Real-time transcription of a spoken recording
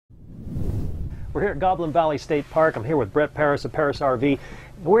We're here at Goblin Valley State Park. I'm here with Brett Parris of Parris RV.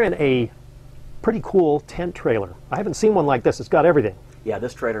 We're in a pretty cool tent trailer. I haven't seen one like this. It's got everything. Yeah,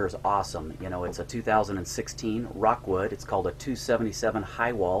 this trailer is awesome. You know, it's a 2016 Rockwood. It's called a 277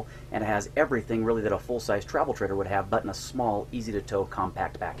 high wall, and it has everything really that a full-size travel trailer would have, but in a small, easy-to-tow,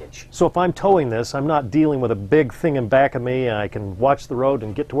 compact package. So if I'm towing this, I'm not dealing with a big thing in back of me. I can watch the road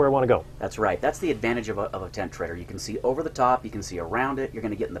and get to where I want to go. That's right. That's the advantage of a tent trailer. You can see over the top, you can see around it. You're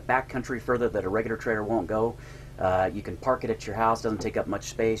going to get in the back country further that a regular trailer won't go. You can park it at your house. Doesn't take up much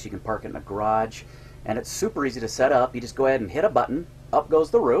space. You can park it in a garage. And it's super easy to set up. You just go ahead and hit a button, up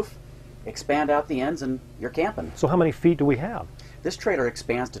goes the roof, expand out the ends, and you're camping. So how many feet do we have? This trailer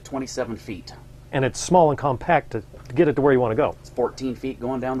expands to 27 feet. And it's small and compact to get it to where you want to go. It's 14 feet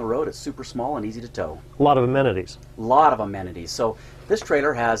going down the road. It's super small and easy to tow. A lot of amenities. A lot of amenities. So this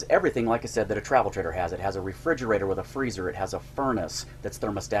trailer has everything, like I said, that a travel trailer has. It has a refrigerator with a freezer. It has a furnace that's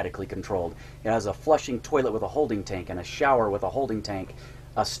thermostatically controlled. It has a flushing toilet with a holding tank and a shower with a holding tank,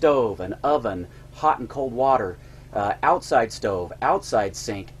 a stove, an oven, hot and cold water, outside stove, outside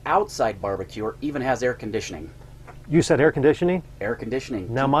sink, outside barbecue, or even has air conditioning. You said air conditioning? Air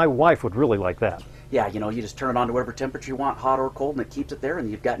conditioning. Now my wife would really like that. Yeah, you know, you just turn it on to whatever temperature you want, hot or cold, and it keeps it there, and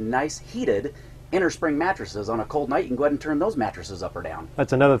you've got nice heated inner spring mattresses. On a cold night, you can go ahead and turn those mattresses up or down.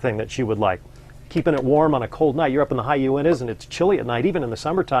 That's another thing that she would like. Keeping it warm on a cold night. You're up in the high UNs and it's chilly at night, even in the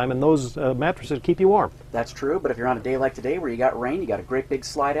summertime, and those mattresses keep you warm. That's true, but if you're on a day like today where you got rain, you got a great big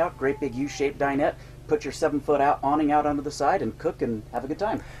slide out, great big U-shaped dinette, put your 7-foot awning out onto the side and cook and have a good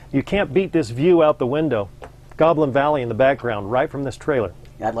time. You can't beat this view out the window. Goblin Valley in the background, right from this trailer.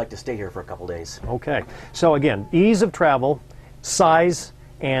 Yeah, I'd like to stay here for a couple days. Okay, so again, ease of travel, size,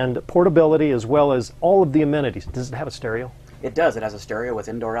 and portability, as well as all of the amenities. Does it have a stereo? It does. It has a stereo with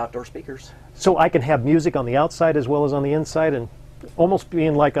indoor-outdoor speakers. So I can have music on the outside as well as on the inside, and almost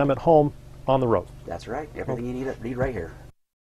being like I'm at home on the road. That's right. Everything you need right here.